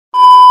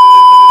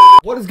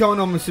What is going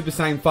on with Super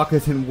Saiyan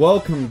fuckers, and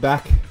welcome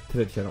back to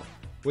the channel.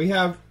 We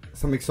have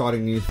some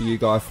exciting news for you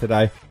guys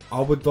today. I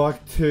would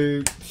like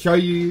to show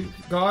you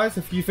guys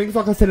a few things.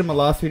 Like I said in my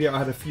last video, I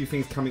had a few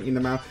things coming in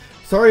the mail.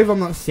 Sorry if I'm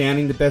not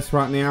sounding the best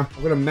right now.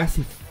 I've got a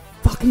massive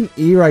fucking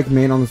earache,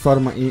 man, on the side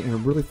of my ear, and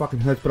it really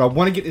fucking hurts. But I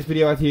want to get this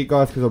video out to you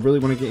guys because I really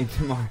want to get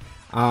into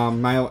my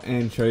mail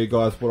and show you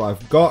guys what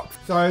I've got.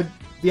 So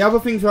the other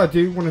things that I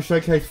do want to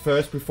showcase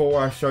first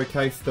before I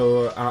showcase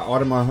the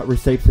item I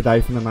received today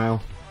from the mail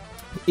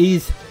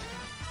is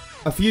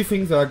a few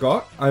things that I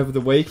got over the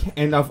week,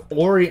 and I've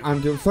already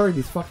undid. Sorry,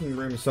 this fucking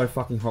room is so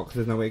fucking hot because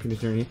there's no air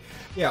conditioner in here.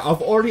 Yeah,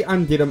 I've already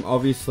undid them,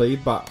 obviously,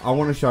 but I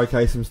want to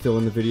showcase them still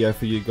in the video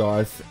for you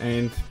guys.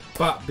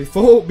 But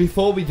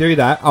before we do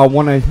that, I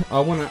wanna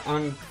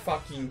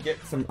unfucking get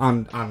some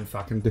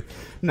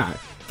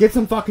get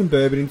some fucking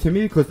bourbon into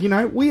me, because you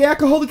know we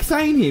alcoholic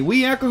Saiyan here.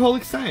 We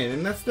alcoholic Saiyan,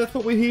 and that's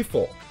what we're here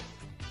for.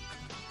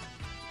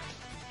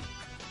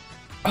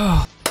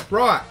 Oh,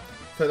 right.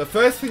 So the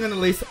first thing on the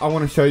list I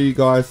want to show you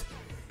guys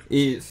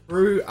is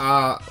through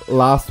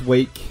last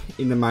week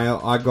in the mail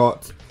I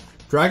got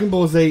Dragon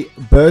Ball Z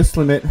Burst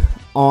Limit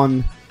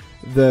on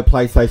the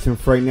PlayStation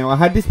 3. Now I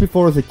had this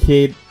before as a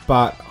kid,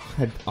 but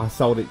I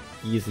sold it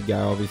years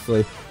ago,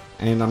 obviously,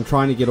 and I'm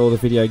trying to get all the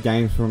video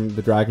games from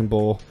the Dragon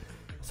Ball.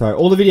 So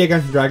all the video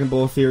games from Dragon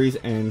Ball series,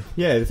 and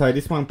yeah, so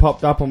this one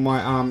popped up on my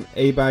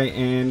eBay,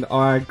 and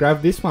I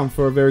grabbed this one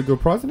for a very good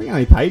price. I think I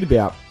only paid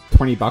about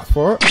 20 bucks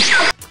for it.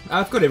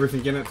 It's got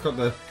everything in it. It's got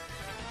the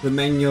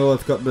manual,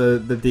 it's got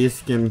the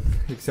disc, and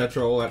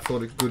etc. All that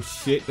sort of good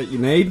shit that you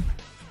need.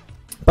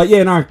 But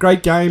yeah, no,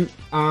 great game.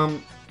 I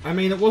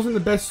mean, it wasn't the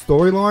best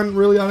storyline,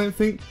 really, I don't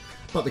think.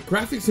 But the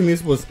graphics in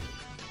this was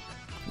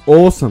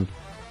awesome.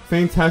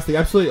 Fantastic.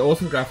 Absolutely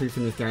awesome graphics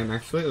in this game,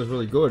 actually. It was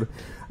really good.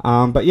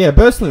 But yeah,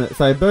 Burst Limit.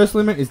 So Burst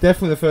Limit is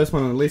definitely the first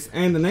one on the list.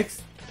 And the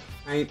next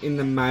ain't in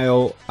the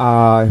mail,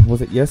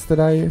 was it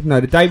yesterday? No,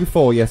 the day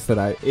before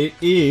yesterday. It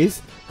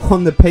is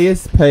on the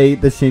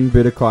PSP, the Shin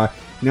Budokai.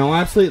 Now,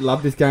 I absolutely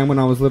loved this game when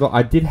I was little.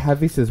 I did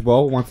have this as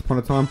well once upon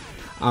a time.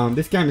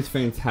 This game is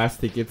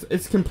fantastic.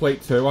 It's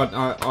complete too.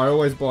 I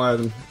always buy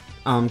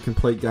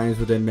complete games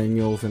with their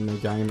manuals and the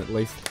game at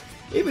least.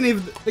 Even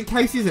if the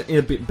case isn't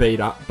a bit beat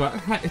up, but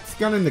it's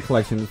gone in the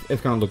collection.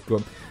 It's gonna look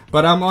good.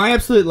 But I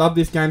absolutely love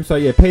this game. So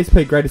yeah,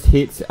 PSP Greatest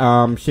Hits,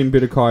 Shin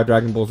Budokai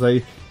Dragon Ball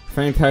Z.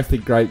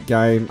 Fantastic, great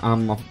game.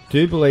 I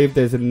do believe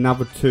there's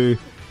another 2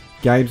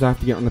 games I have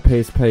to get on the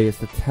PSP. It's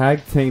the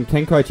Tag Team,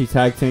 Tenkaichi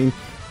Tag Team,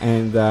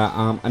 and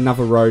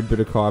Another Road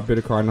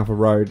Budokai Another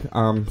Road.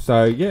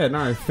 So yeah,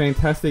 no,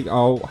 fantastic.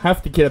 I'll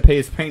have to get a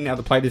PSP now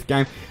to play this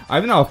game. I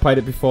even know I've played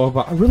it before,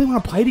 but I really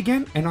want to play it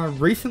again. And I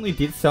recently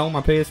did sell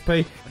my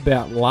PSP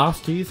about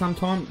last year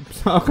sometime,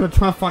 so I'm gonna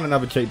try and find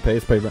another cheap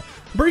PSP. But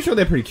I'm pretty sure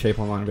they're pretty cheap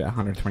online, about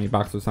 120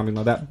 bucks or something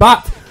like that.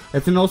 But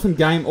it's an awesome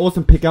game,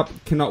 awesome pickup.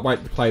 Cannot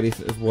wait to play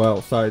this as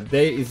well. So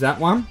there is that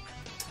one.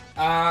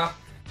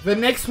 The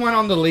next one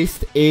on the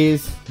list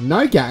is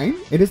no game.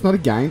 It is not a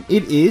game.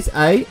 It is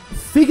a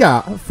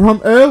figure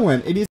from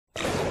Irwin. It is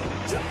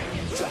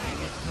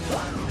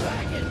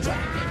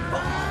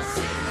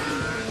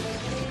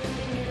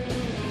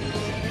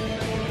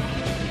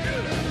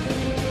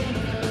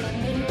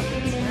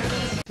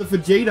the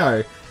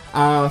Vegito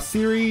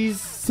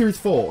series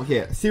 4.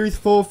 Yeah, series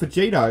 4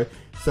 Vegito.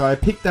 So I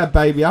picked that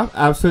baby up.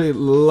 Absolutely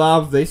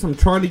love this. I'm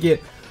trying to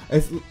get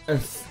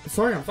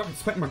sorry, I'm fucking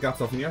sweating my guts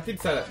off in here. I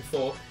did say that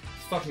before.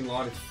 Fucking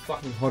light, it's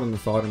fucking hot on the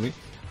side of me.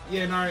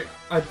 Yeah, no,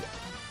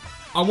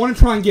 I want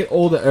to try and get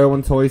all the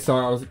Irwin toys, so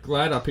I was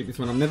glad I picked this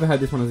one. I've never had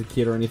this one as a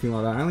kid or anything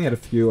like that. I only had a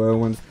few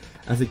Irwins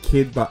as a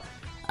kid, but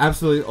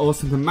absolutely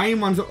awesome. The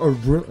main ones are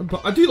real,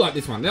 but I do like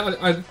this one.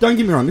 Don't get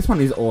me wrong, this one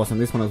is awesome.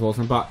 This one is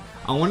awesome, but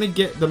I want to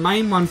get the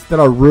main ones that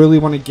I really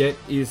want to get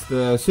is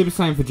the Super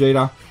Saiyan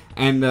Vegeta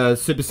and the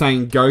Super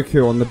Saiyan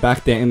Goku on the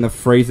back there, and the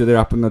freezer there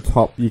up in the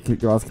top. You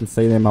guys can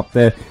see them up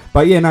there.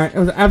 But yeah, no, it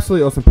was an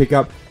absolutely awesome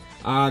pickup.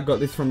 I got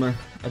this from a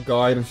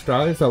guy in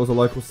Australia, so it was a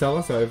local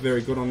seller, so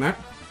very good on that.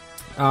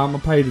 I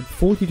paid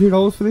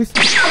 $42 for this,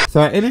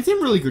 so, and it's in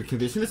really good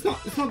condition. It's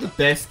not the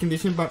best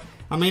condition, but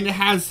I mean it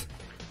has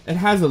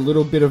a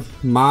little bit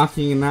of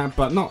marking in that,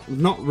 but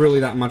not really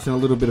that much, and a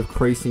little bit of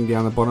creasing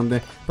down the bottom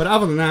there. But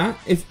other than that,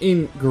 it's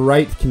in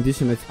great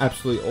condition. It's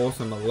absolutely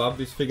awesome. I love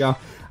this figure.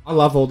 I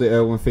love all the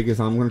Irwin figures.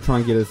 I'm going to try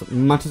and get as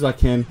much as I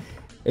can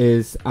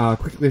as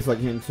quickly as I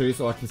can too,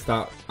 so I can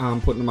start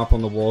putting them up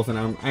on the walls.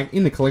 And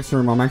in the collection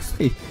room, I'm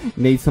actually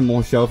need some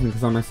more shelving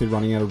because I'm actually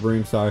running out of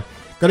room, so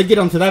got to get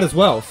onto that as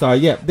well. So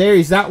yeah, there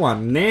is that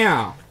one.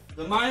 Now,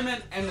 the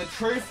moment and the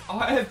truth.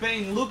 I have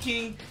been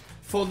looking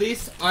for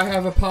this. I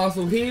have a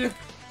parcel here.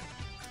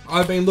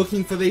 I've been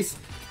looking for this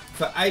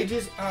for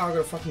ages. Oh, I got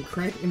a fucking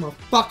cramp in my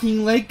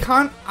fucking leg,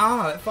 cunt.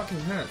 That fucking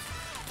hurts.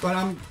 But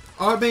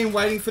I've been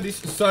waiting for this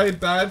so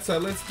bad, so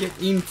let's get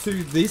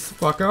into this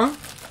fucker.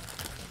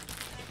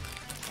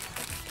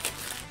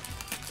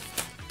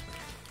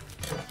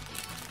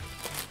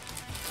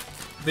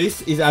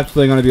 This is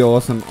absolutely going to be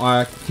awesome.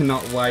 I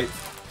cannot wait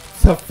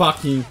to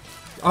fucking...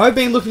 I've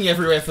been looking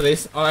everywhere for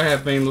this. I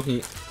have been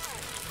looking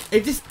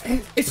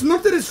it's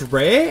not that it's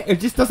rare, it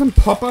just doesn't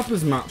pop up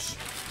as much.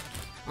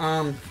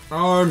 Oh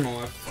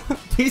my,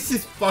 this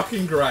is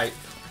fucking great.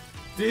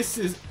 This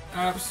is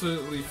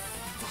absolutely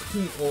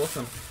fucking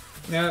awesome.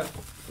 Now,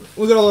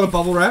 we've got a lot of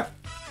bubble wrap,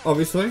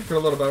 obviously. Got a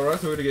lot of bubble wrap,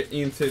 so we're going to get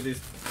into this.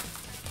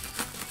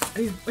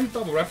 He's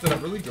bubble wrapped it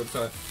up really good,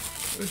 so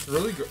it's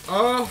really good.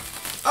 Oh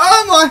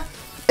my,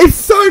 it's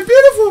so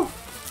beautiful.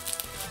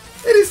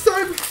 It is so,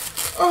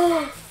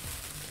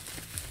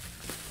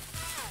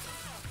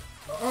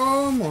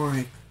 oh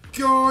my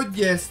god,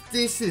 yes,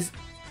 this is,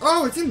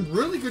 it's in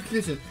really good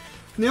condition.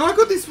 Now I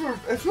got this for,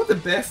 it's not the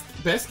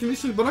best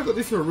condition, but I got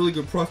this for a really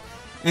good price.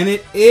 And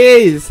it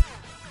is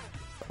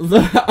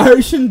the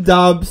Ocean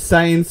Dub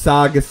Saiyan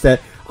Saga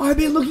set. I've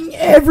been looking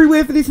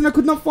everywhere for this and I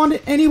could not find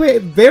it anywhere.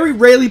 It very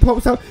rarely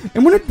pops up.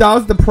 And when it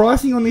does, the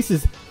pricing on this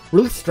is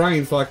really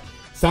strange. Like,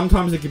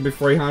 sometimes it can be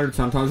 300,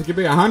 sometimes it can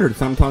be 100,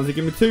 sometimes it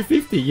can be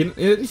 250. You know,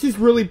 it's just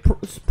really,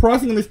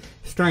 pricing on this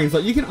strange.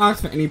 Like, you can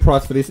ask for any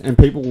price for this and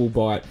people will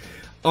buy it.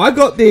 I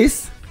got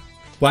this,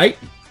 wait.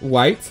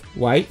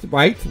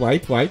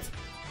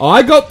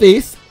 I got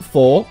this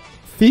for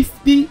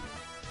 50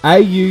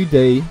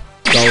 AUD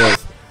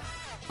dollars.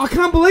 I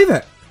can't believe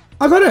it.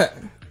 I got it.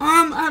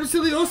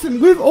 Absolutely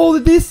awesome. With all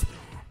of this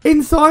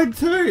inside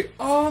too.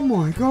 Oh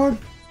my god.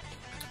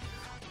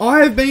 I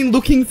have been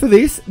looking for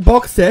this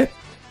box set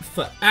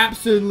for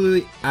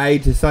absolutely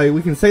ages. So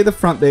we can see the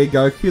front there,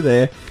 Goku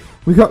there.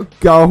 We got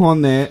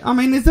Gohan there. I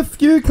mean, there's a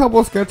couple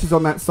of scratches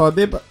on that side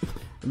there, but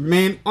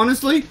man,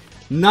 honestly,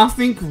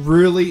 nothing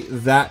really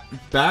that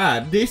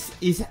bad. This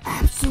is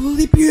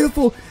absolutely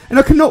beautiful. And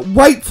I cannot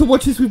wait to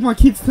watch this with my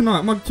kids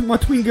tonight. My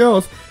twin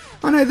girls.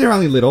 I know they're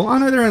only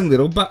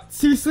little. But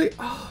seriously,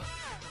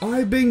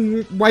 I've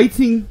been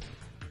waiting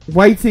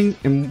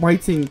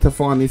to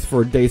find this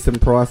for a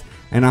decent price.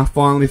 And I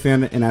finally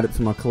found it and added it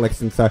to my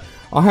collection. So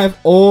I have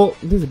all,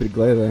 there's a bit of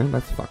glare there.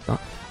 That's fucked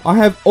up. I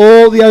have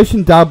all the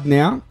Ocean Dub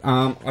now.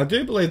 I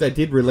do believe they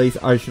did release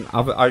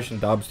other Ocean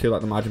Dubs too,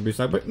 like the Margin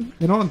Booster, but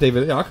they're not on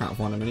DVD. I can't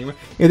find them anywhere.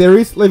 If there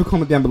is, leave a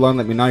comment down below and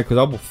let me know, because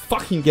I will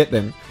fucking get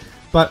them.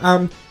 But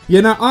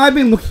you know, I've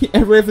been looking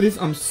everywhere for this.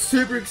 I'm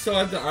super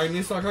excited to own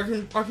this. Like, I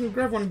can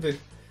grab one of the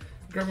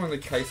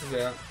cases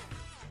out.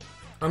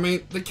 I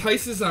mean, the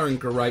cases are in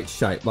great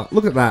shape. Like,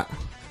 look at that.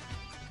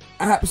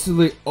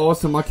 Absolutely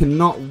awesome. I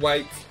cannot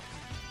wait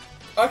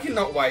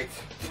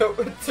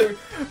to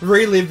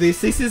relive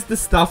this. This is the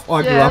stuff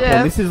I grew up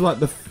on. This is like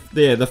the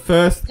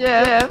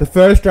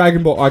first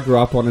Dragon Ball I grew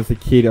up on as a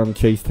kid on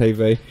Cheese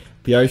TV.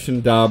 The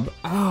Ocean Dub.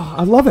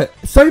 I love it.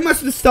 So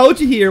much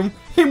nostalgia here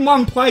in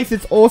one place.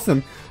 It's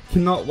awesome.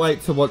 Cannot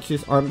wait to watch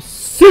this. I'm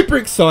super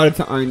excited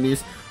to own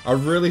this. I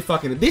really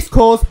fucking, this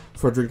calls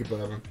for a drink of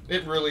bourbon.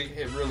 It really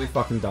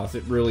fucking does.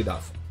 It really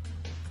does.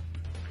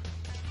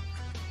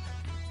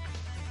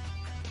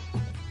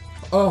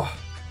 Oh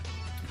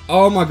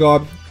my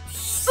god.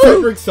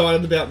 Super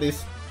excited about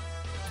this.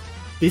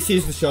 This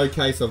is the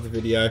showcase of the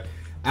video.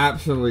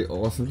 Absolutely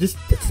awesome. This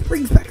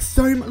brings back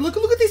so much. Look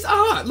at this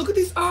art. Look at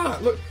this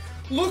art. Look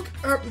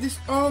at this.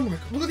 Oh my god.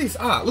 Look at this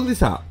art. Look at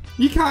this art.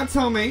 You can't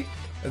tell me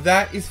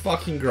that is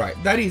fucking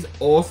great. That is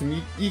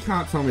awesome. You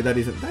can't tell me that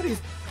isn't. That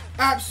is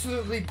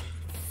absolutely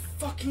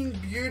fucking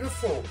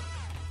beautiful.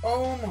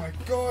 Oh my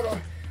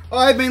god.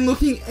 I've been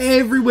looking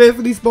everywhere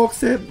for this box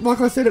set. Like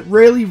I said, it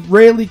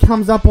rarely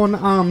comes up on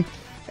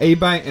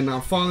eBay, and I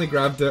finally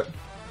grabbed it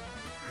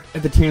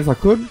at the chance I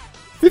could.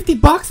 50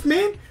 bucks,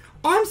 man.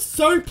 I'm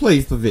so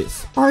pleased with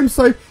this. And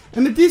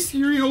the discs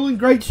are all in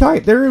great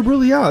shape. They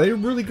really are. They're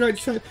in really great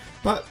shape.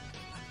 But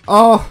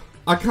I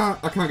can't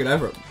get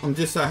over it. I'm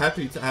just so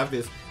happy to have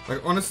this.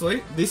 Like,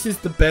 honestly, this is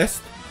the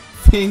best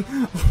thing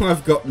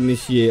I've gotten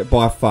this year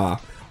by far.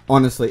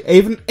 Honestly,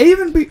 even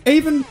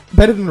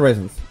better than the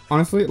resins.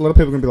 Honestly, a lot of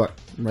people are gonna be like,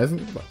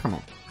 resin? But come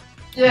on.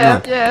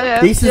 Yeah.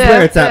 This is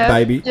where it's at,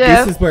 baby.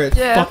 This is where it's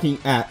fucking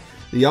at.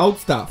 The old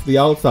stuff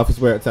is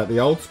where it's at. The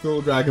old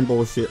school Dragon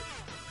Ball shit.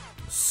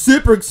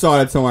 Super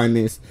excited to own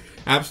this.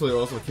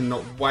 Absolutely awesome. I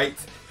cannot wait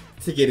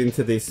to get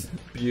into this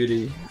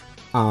beauty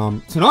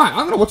tonight.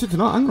 I'm gonna watch it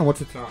tonight.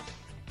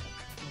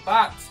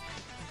 But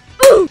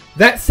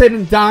that said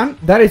and done,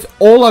 that is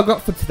all I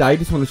got for today.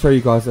 Just want to show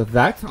you guys of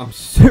that. I'm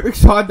super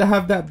excited to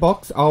have that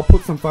box. I'll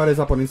put some photos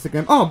up on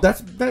Instagram. Oh,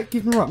 that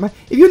gives me right, mate.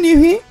 If you're new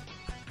here,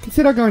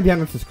 consider going down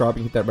and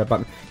subscribing. Hit that red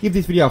button. Give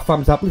this video a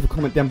thumbs up. Leave a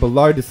comment down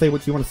below to see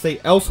what you want to see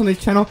else on this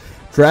channel.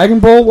 Dragon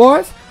Ball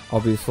wise,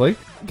 obviously.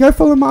 Go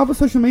follow my other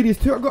social medias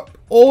too. I've got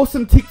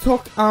awesome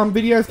TikTok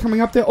videos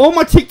coming up there. All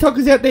my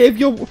TikTokers out there, if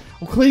you're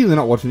clearly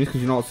not watching this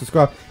because you're not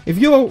subscribed. If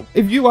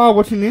you are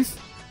watching this,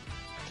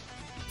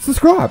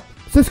 subscribe,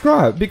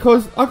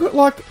 because I've got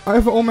like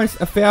over almost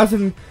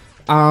 1,000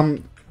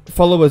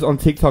 followers on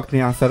TikTok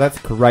now, so that's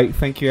great.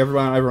 Thank you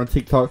everyone over on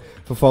TikTok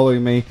for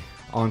following me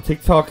on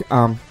TikTok.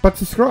 But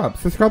subscribe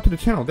to the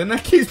channel, then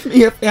that gives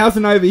me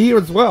 1,000 over here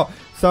as well.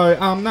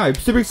 So no,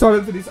 super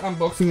excited for this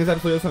unboxing. It's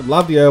absolutely awesome.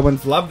 Love the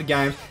Irwins, love the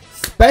games,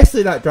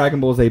 especially that Dragon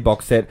Ball Z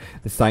box set,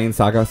 the Saiyan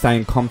Saga,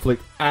 Saiyan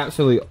Conflict,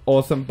 absolutely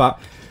awesome. But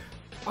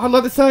I'd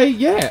like to say,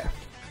 yeah,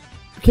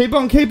 keep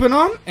on keeping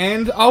on,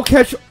 and I'll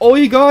catch all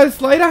you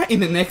guys later in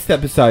the next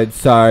episode.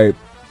 So,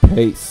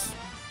 peace.